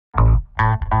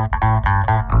Welcome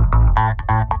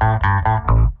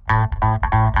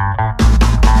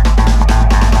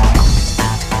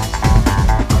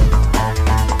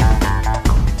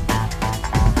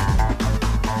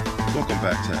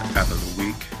back to App of the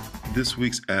Week. This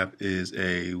week's app is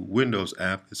a Windows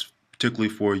app. It's particularly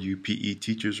for you PE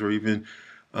teachers, or even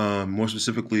more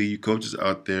specifically you coaches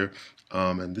out there.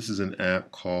 And this is an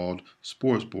app called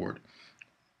SportsBoard.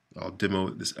 I'll demo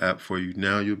this app for you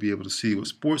now. You'll be able to see what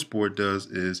SportsBoard does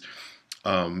is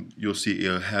you'll see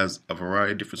it has a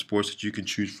variety of different sports that you can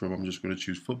choose from. I'm just going to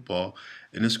choose football,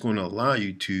 and it's going to allow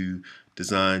you to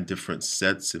design different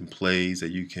sets and plays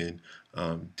that you can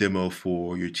demo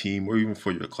for your team or even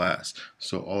for your class.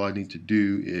 So all I need to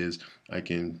do is I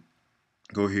can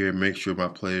go here and make sure my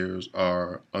players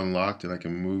are unlocked, and I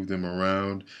can move them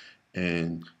around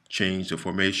and change the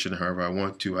formation however I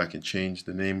want to. I can change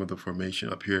the name of the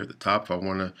formation up here at the top. If I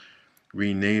want to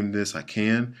rename this, I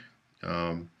can.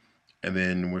 And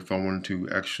then if I wanted to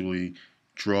actually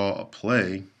draw a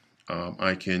play,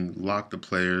 I can lock the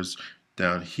players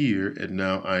down here, and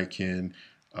now I can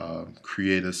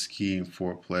create a scheme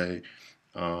for a play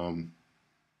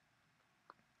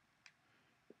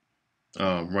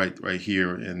right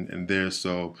here and there.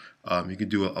 So you can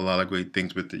do a lot of great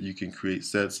things with it. You can create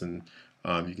sets, and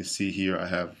you can see here I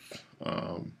have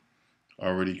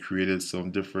already created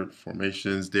some different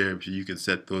formations there. You can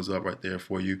set those up right there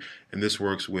for you, and this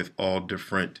works with all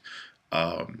different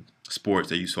sports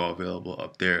that you saw available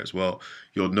up there as well.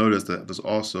 You'll notice that there's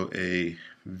also a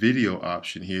video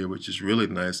option here, which is really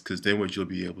nice, because then what you'll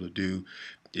be able to do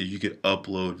is you can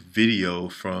upload video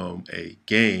from a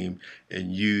game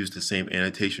and use the same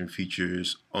annotation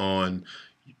features on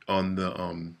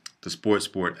the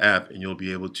SportsBoard app, and you'll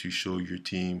be able to show your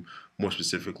team more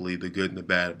specifically the good and the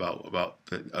bad about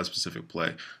a specific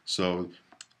play. So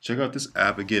check out this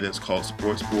app. Again, it's called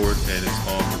SportsBoard, and it's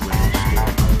on the Windows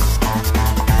Store.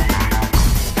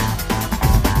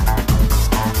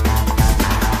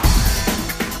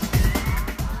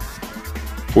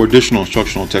 For additional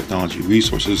instructional technology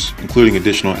resources, including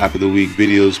additional App of the Week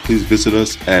videos, please visit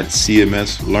us at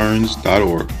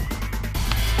cmslearns.org.